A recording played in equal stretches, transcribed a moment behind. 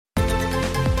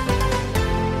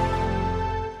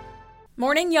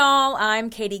Morning, y'all.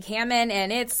 I'm Katie Kamen,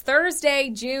 and it's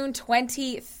Thursday, June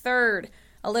 23rd.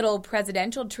 A little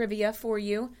presidential trivia for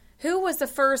you. Who was the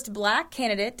first black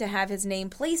candidate to have his name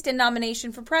placed in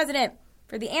nomination for president?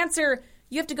 For the answer,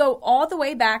 you have to go all the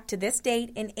way back to this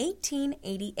date in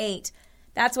 1888.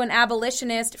 That's when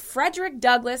abolitionist Frederick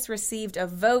Douglass received a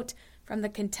vote from the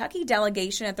Kentucky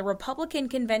delegation at the Republican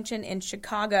Convention in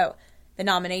Chicago. The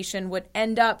nomination would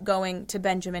end up going to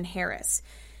Benjamin Harris.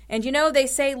 And you know, they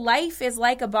say life is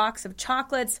like a box of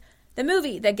chocolates. The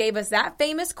movie that gave us that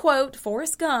famous quote,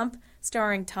 Forrest Gump,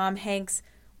 starring Tom Hanks,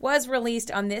 was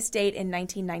released on this date in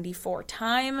 1994.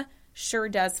 Time sure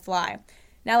does fly.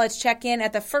 Now let's check in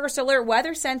at the First Alert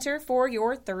Weather Center for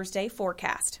your Thursday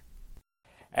forecast.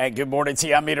 And good morning to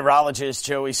you. I'm meteorologist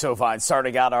Joey Sovine.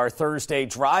 Starting out our Thursday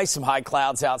dry, some high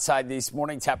clouds outside this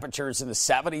morning. Temperatures in the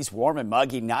 70s, warm and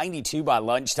muggy, 92 by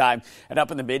lunchtime, and up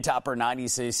in the mid to upper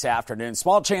 90s this afternoon.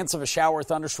 Small chance of a shower or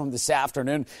thunderstorm this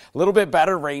afternoon. A little bit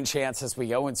better rain chance as we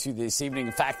go into this evening.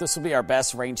 In fact, this will be our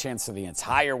best rain chance of the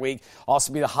entire week.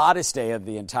 Also be the hottest day of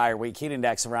the entire week. Heat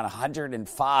index around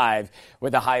 105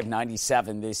 with a high of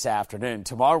 97 this afternoon.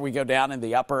 Tomorrow we go down in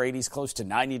the upper 80s, close to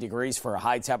 90 degrees for a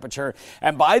high temperature.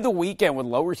 And by the weekend, with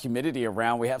lower humidity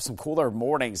around, we have some cooler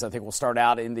mornings. I think we'll start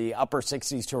out in the upper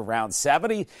 60s to around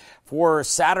 70 for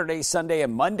Saturday, Sunday,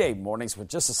 and Monday mornings with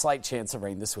just a slight chance of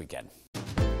rain this weekend.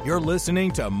 You're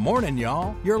listening to Morning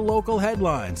Y'all, your local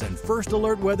headlines and First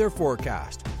Alert weather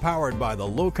forecast, powered by the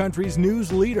Lowcountry's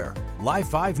news leader, Live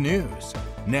 5 News.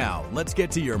 Now, let's get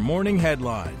to your morning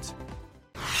headlines.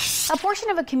 A portion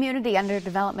of a community under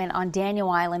development on Daniel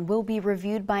Island will be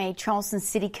reviewed by a Charleston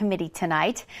City committee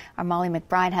tonight. Our Molly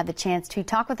McBride had the chance to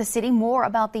talk with the city more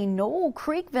about the Knoll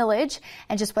Creek Village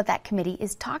and just what that committee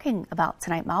is talking about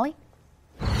tonight. Molly?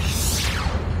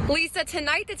 Lisa,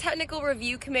 tonight the Technical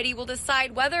Review Committee will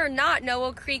decide whether or not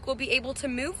Knoll Creek will be able to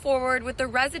move forward with the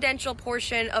residential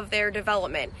portion of their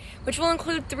development, which will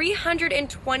include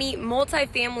 320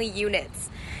 multifamily units.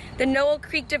 The Knoll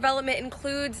Creek development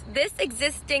includes this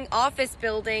existing office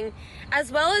building,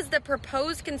 as well as the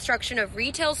proposed construction of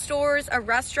retail stores, a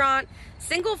restaurant,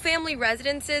 single-family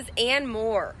residences, and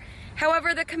more.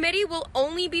 However, the committee will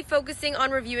only be focusing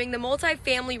on reviewing the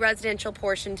multifamily residential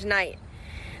portion tonight.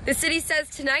 The city says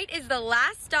tonight is the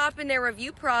last stop in their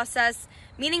review process,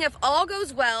 meaning if all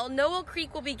goes well, Knoll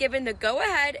Creek will be given the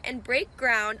go-ahead and break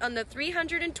ground on the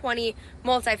 320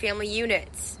 multifamily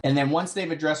units. And then once they've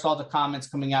addressed all the comments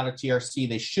coming out of TRC,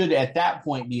 they should at that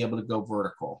point be able to go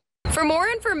vertical. For more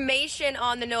information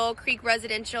on the Knoll Creek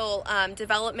residential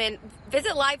development,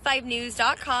 visit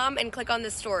live5news.com and click on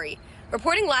the story.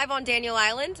 Reporting live on Daniel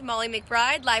Island, Molly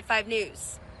McBride, Live 5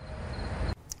 News.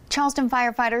 Charleston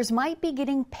firefighters might be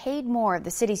getting paid more. The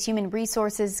city's Human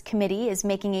Resources Committee is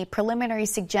making a preliminary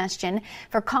suggestion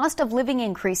for cost of living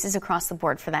increases across the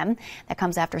board for them. That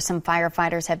comes after some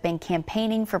firefighters have been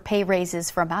campaigning for pay raises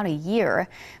for about a year.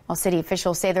 While city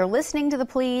officials say they're listening to the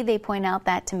plea, they point out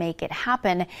that to make it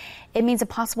happen, it means a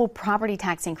possible property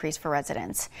tax increase for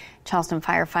residents. Charleston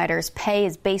firefighters' pay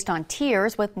is based on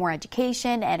tiers, with more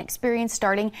education and experience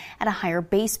starting at a higher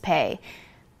base pay.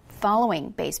 Following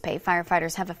base pay,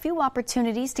 firefighters have a few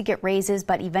opportunities to get raises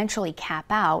but eventually cap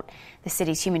out. The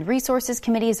city's Human Resources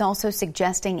Committee is also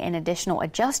suggesting an additional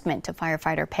adjustment to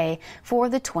firefighter pay for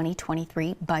the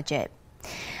 2023 budget.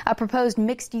 A proposed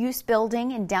mixed-use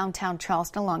building in downtown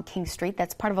Charleston along King Street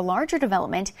that's part of a larger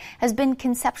development has been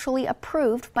conceptually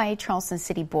approved by a Charleston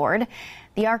City board.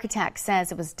 The architect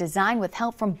says it was designed with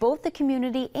help from both the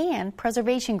community and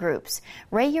preservation groups.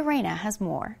 Ray Urena has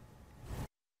more.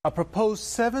 A proposed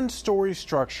 7-story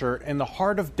structure in the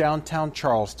heart of downtown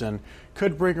Charleston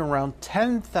could bring around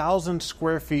 10,000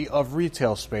 square feet of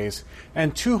retail space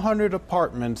and 200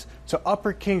 apartments to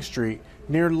Upper King Street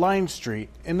near Line Street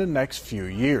in the next few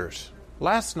years.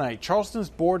 Last night, Charleston's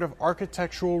Board of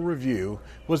Architectural Review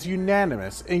was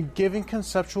unanimous in giving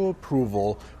conceptual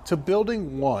approval to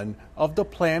Building 1 of the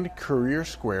planned Courier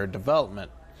Square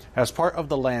development. As part of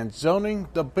the land zoning,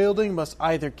 the building must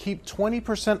either keep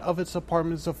 20% of its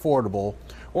apartments affordable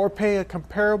or pay a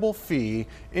comparable fee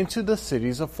into the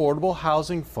city's Affordable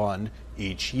Housing Fund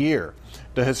each year.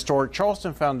 The Historic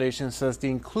Charleston Foundation says the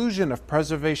inclusion of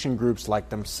preservation groups like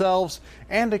themselves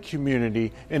and the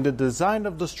community in the design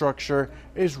of the structure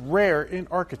is rare in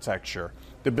architecture.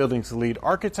 The building's lead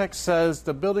architect says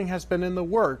the building has been in the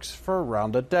works for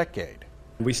around a decade.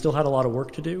 We still had a lot of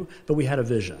work to do, but we had a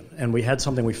vision, and we had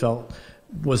something we felt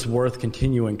was worth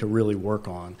continuing to really work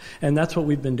on. And that's what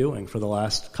we've been doing for the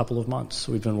last couple of months.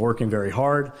 We've been working very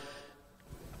hard,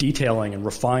 detailing and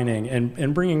refining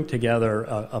and bringing together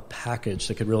a package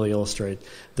that could really illustrate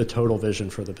the total vision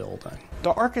for the building.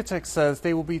 The architect says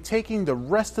they will be taking the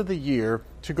rest of the year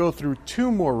to go through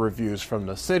 2 more reviews from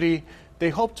the city.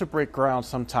 They hope to break ground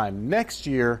sometime next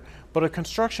year, but a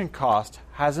construction cost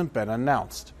hasn't been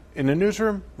announced. In the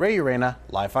newsroom, Ray Urena,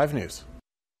 Live 5 News.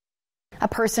 A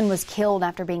person was killed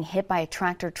after being hit by a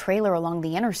tractor trailer along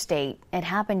the interstate. It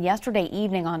happened yesterday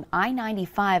evening on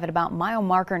I-95 at about mile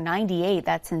marker 98.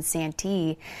 That's in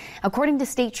Santee. According to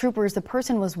state troopers, the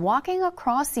person was walking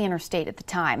across the interstate at the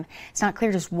time. It's not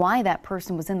clear just why that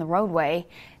person was in the roadway.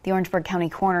 The Orangeburg County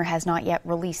coroner has not yet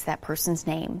released that person's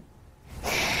name.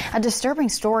 A disturbing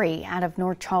story out of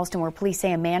North Charleston where police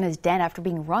say a man is dead after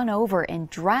being run over and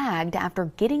dragged after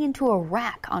getting into a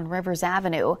wreck on Rivers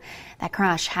Avenue. That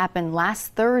crash happened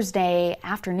last Thursday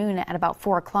afternoon at about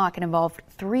 4 o'clock and involved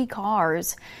 3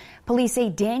 cars. Police say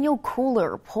Daniel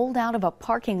Cooler pulled out of a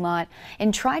parking lot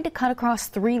and tried to cut across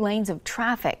 3 lanes of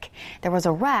traffic. There was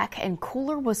a wreck and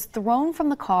Cooler was thrown from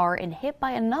the car and hit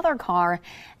by another car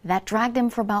that dragged him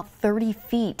for about 30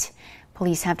 feet.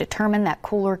 Police have determined that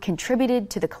Cooler contributed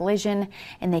to the collision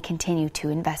and they continue to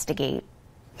investigate.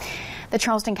 The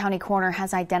Charleston County coroner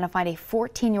has identified a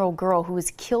 14-year-old girl who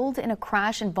was killed in a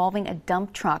crash involving a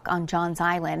dump truck on Johns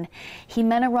Island.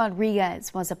 Jimena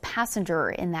Rodriguez was a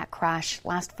passenger in that crash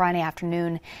last Friday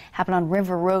afternoon. Happened on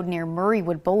River Road near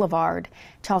Murraywood Boulevard.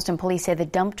 Charleston police say the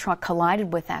dump truck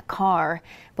collided with that car.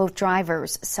 Both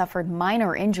drivers suffered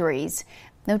minor injuries.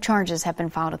 No charges have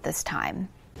been filed at this time.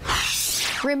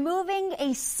 Removing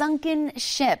a sunken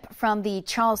ship from the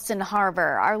Charleston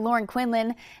Harbor. Our Lauren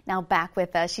Quinlan now back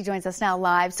with us. She joins us now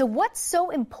live. So what's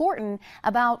so important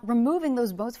about removing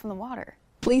those boats from the water?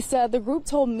 Lisa, the group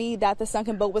told me that the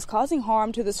sunken boat was causing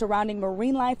harm to the surrounding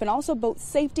marine life and also boat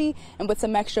safety. And with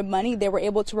some extra money, they were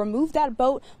able to remove that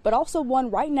boat, but also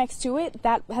one right next to it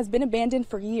that has been abandoned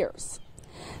for years.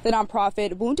 The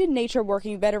nonprofit Wounded Nature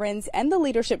Working Veterans and the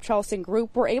Leadership Charleston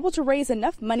Group were able to raise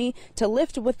enough money to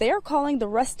lift what they are calling the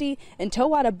Rusty and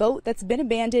tow out a boat that's been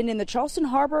abandoned in the Charleston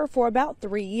Harbor for about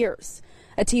 3 years.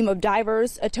 A team of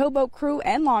divers, a towboat crew,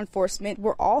 and law enforcement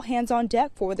were all hands on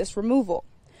deck for this removal.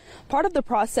 Part of the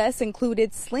process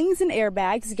included slings and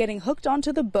airbags getting hooked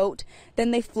onto the boat.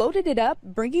 Then they floated it up,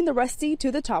 bringing the Rusty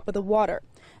to the top of the water.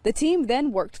 The team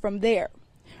then worked from there.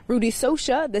 Rudy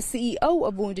Sosha, the CEO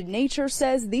of Wounded Nature,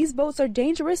 says these boats are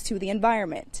dangerous to the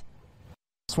environment.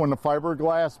 When the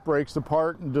fiberglass breaks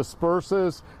apart and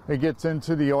disperses, it gets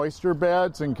into the oyster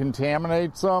beds and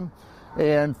contaminates them.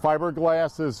 And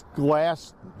fiberglass is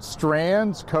glass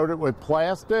strands coated with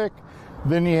plastic.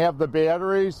 Then you have the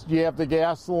batteries, you have the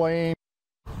gasoline.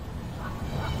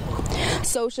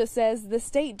 Sosha says the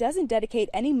state doesn't dedicate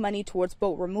any money towards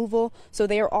boat removal, so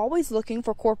they are always looking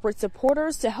for corporate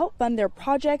supporters to help fund their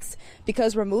projects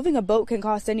because removing a boat can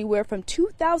cost anywhere from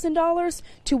 $2,000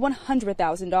 to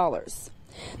 $100,000.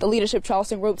 The Leadership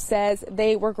Charleston Group says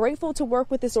they were grateful to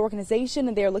work with this organization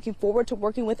and they are looking forward to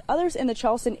working with others in the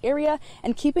Charleston area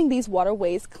and keeping these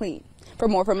waterways clean. For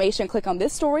more information, click on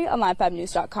this story on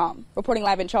Live5News.com. Reporting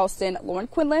live in Charleston, Lauren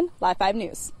Quinlan, Live 5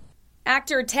 News.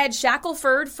 Actor Ted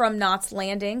Shackelford from Knott's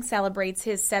Landing celebrates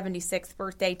his 76th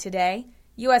birthday today.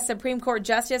 U.S. Supreme Court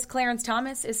Justice Clarence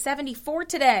Thomas is 74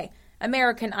 today.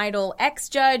 American Idol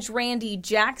ex-judge Randy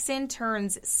Jackson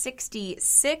turns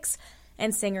 66.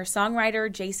 And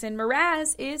singer-songwriter Jason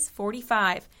Mraz is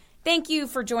 45. Thank you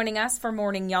for joining us for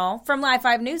Morning Y'all. From Live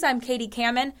 5 News, I'm Katie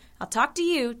Kamen. I'll talk to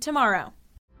you tomorrow.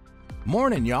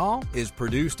 Morning Y'all is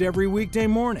produced every weekday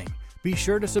morning. Be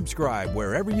sure to subscribe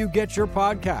wherever you get your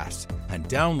podcasts and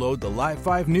download the Live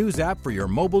 5 News app for your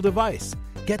mobile device.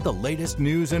 Get the latest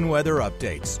news and weather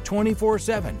updates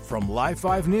 24/7 from Live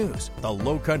 5 News, the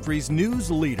Lowcountry's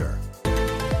news leader.